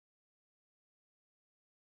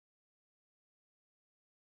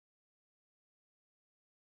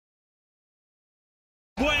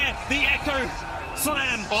through.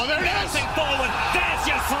 Slam. Oh, there it is. Passing forward. There's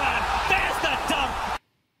your slam. There's the dump.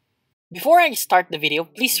 Before I start the video,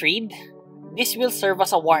 please read. This will serve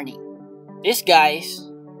as a warning. These guys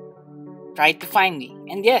tried to find me.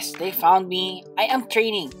 And yes, they found me. I am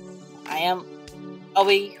training. I am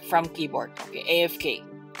away from keyboard. Okay, AFK.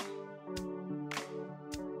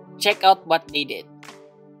 Check out what they did.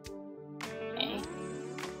 Okay.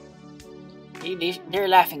 They're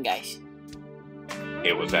laughing, guys.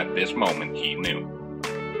 It was at this moment he knew.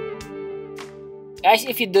 Guys,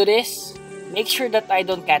 if you do this, make sure that I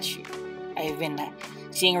don't catch you. I've been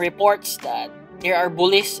seeing reports that there are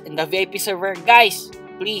bullies in the VIP server. Guys,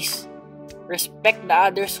 please respect the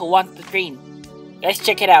others who want to train. Guys,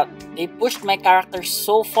 check it out. They pushed my character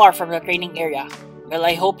so far from the training area. Well,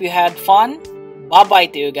 I hope you had fun. Bye-bye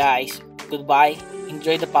to you guys. Goodbye.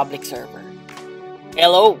 Enjoy the public server.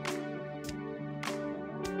 Hello.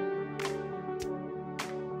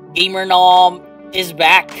 Gamer Nom is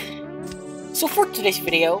back. So for today's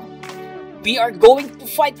video, we are going to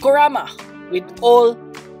fight Kurama with all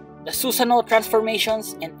the Susanoo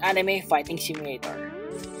transformations and anime fighting simulator.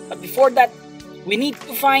 But before that, we need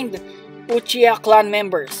to find Uchiha clan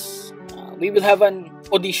members. We will have an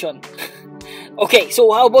audition. Okay,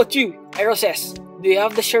 so how about you, Eroses? Do you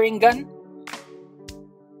have the Sharingan?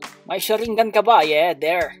 May Sharingan ka ba? Yeah,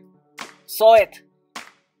 there. Saw it.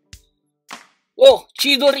 Oh,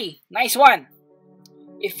 Chidori. Nice one.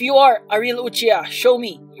 If you are a real Uchiha, show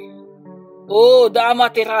me. Oh, the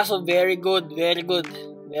Amaterasu. Very good, very good,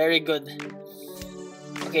 very good.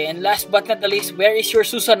 Okay, and last but not the least, where is your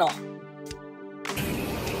Susanoo?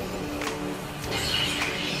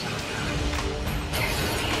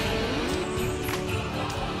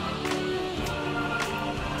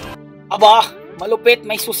 Aba, malupit,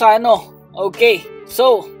 may Susanoo. Okay,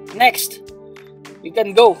 so, next. You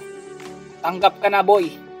can go. Tanggap ka na, boy.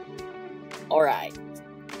 Alright.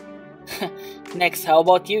 Next, how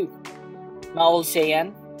about you? Maol Saiyan?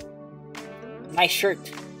 Nice shirt.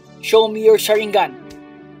 Show me your Sharingan.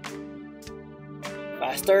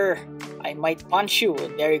 Faster. I might punch you.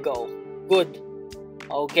 There you go. Good.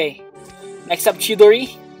 Okay. Next up,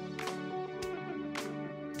 Chidori.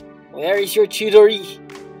 Where is your Chidori?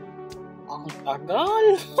 Ang tagal.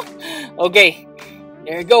 Okay.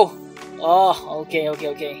 There you go. Oh, okay.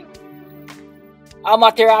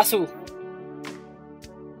 Amaterasu.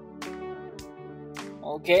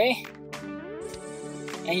 Okay.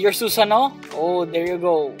 And your Susanoo? Oh, there you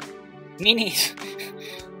go. Minis.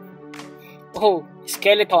 Oh,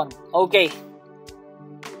 skeleton. Okay.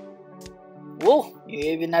 Whoa,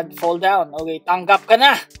 you even had fall down. Okay, tanggap ka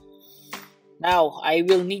na. Now, I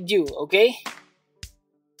will need you, okay?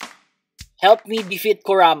 Help me defeat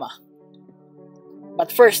Kurama.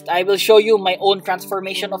 But first, I will show you my own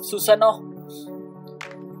transformation of Susanoo.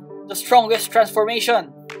 The strongest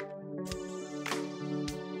transformation.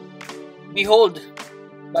 Behold.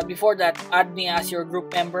 But before that, add me as your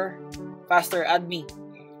group member. Faster, add me.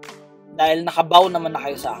 Dahil nakabaw naman na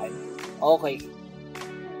kayo sa akin. Okay.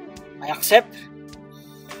 I accept.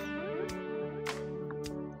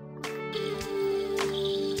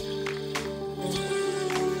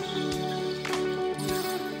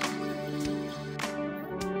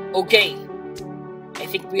 Okay. I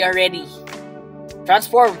think we are ready.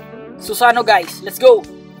 Transform. Susanoo, guys. Let's go.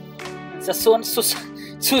 Sa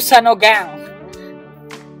Susanoo gang.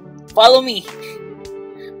 Follow me.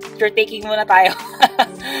 Picture taking muna tayo.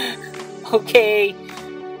 Okay.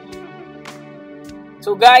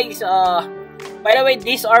 So guys, by the way,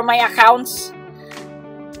 these are my accounts.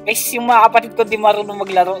 Guys, yung mga kapatid ko di marunong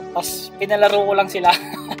maglaro. Tapos pinalaro ko lang sila.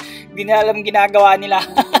 Di na alam ginagawa nila.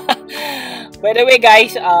 By the way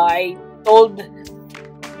guys, I told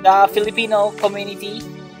the Filipino community,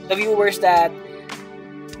 the viewers, that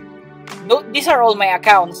these are all my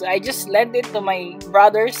accounts. I just lent it to my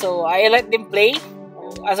brother, so I let them play.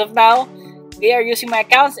 As of now, they are using my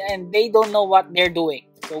accounts and they don't know what they're doing.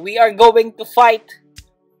 So we are going to fight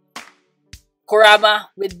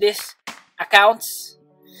Kurama with these accounts.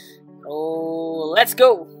 So let's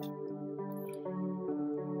go.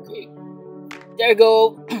 Okay. There you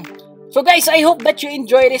go. So guys, I hope that you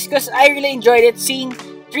enjoyed this, because I really enjoyed it, seeing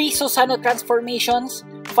 3 Susanoo transformations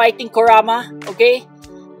fighting Kurama. Okay.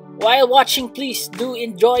 While watching, please do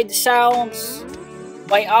enjoy the sounds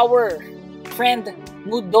by our friend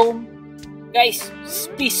Mood Dome. Guys,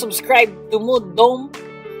 please subscribe to Mood Dome.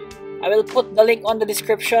 I will put the link on the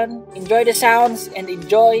description. Enjoy the sounds and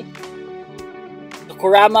enjoy the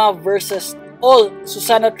Kurama versus all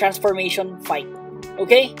Susanoo transformation fight.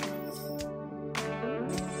 Okay?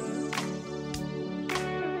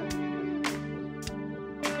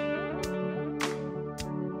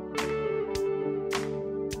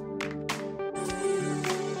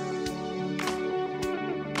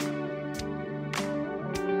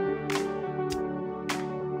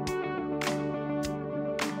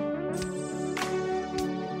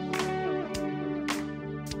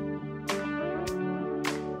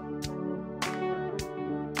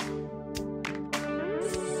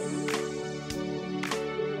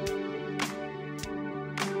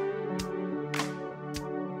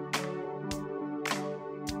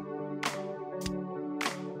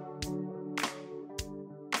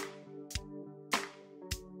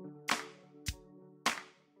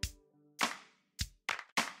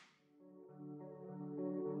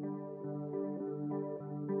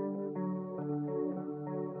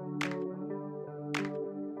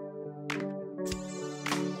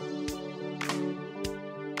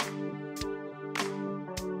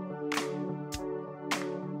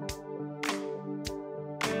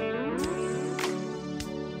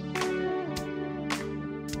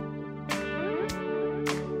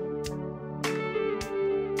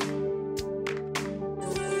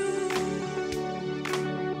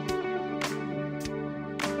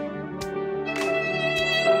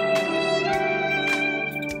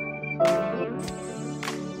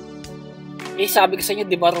 Guys, sabi ko sa inyo,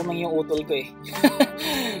 di marunong yung utol ko eh.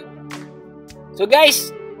 So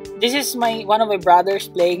guys, this is one of my brothers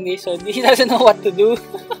playing this, so he doesn't know what to do.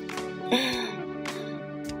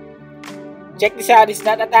 Check this out, he's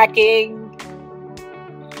not attacking.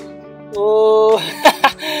 Oh,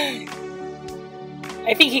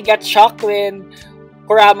 I think he got shocked when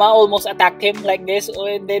Kurama almost attacked him like this,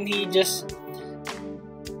 and then he just...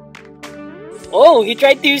 Oh, he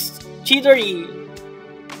tried to use Chidori.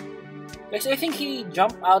 Guys, I think he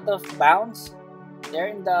jumped out of bounds there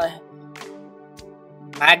in the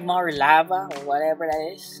magma or lava or whatever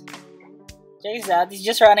that is. Check this out, he's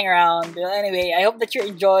just running around. Well, anyway, I hope that you're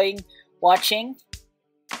enjoying watching.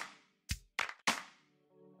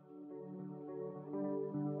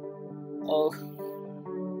 Oh.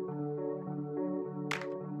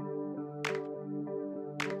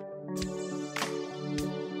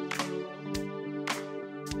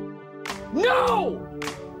 No!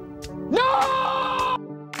 No!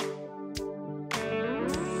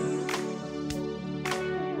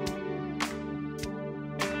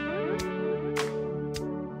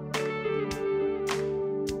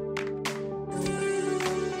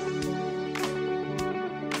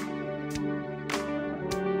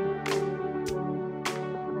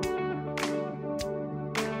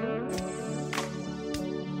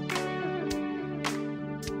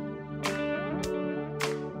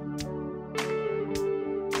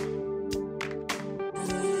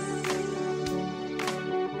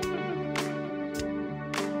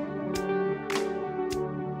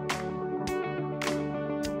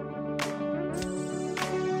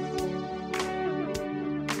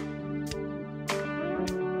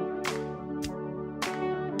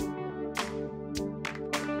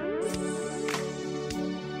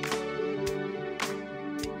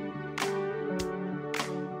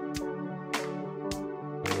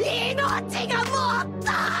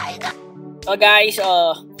 So guys,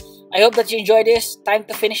 I hope that you enjoyed this. Time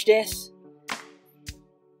to finish this.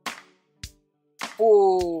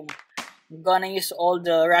 Boom. I'm gonna use all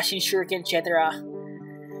the Russian shuriken, etc.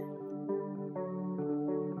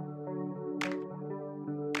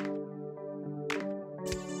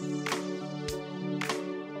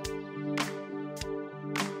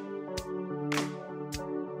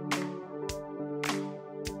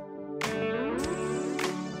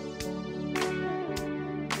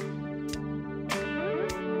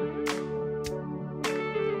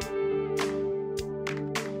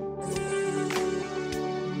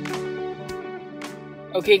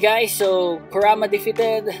 Okay guys, so Kurama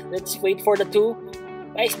defeated. Let's wait for the two.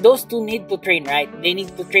 Guys, those two need to train, right? They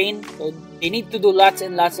need to train, so they need to do lots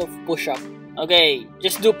and lots of push-up. Okay,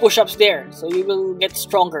 just do push-ups there, so you will get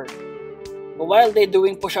stronger. But while they're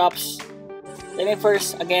doing push-ups, let me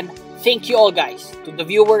first, again, thank you all guys. To the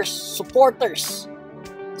viewers, supporters,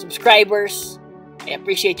 subscribers, I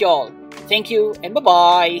appreciate you all. Thank you, and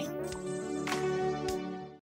bye-bye!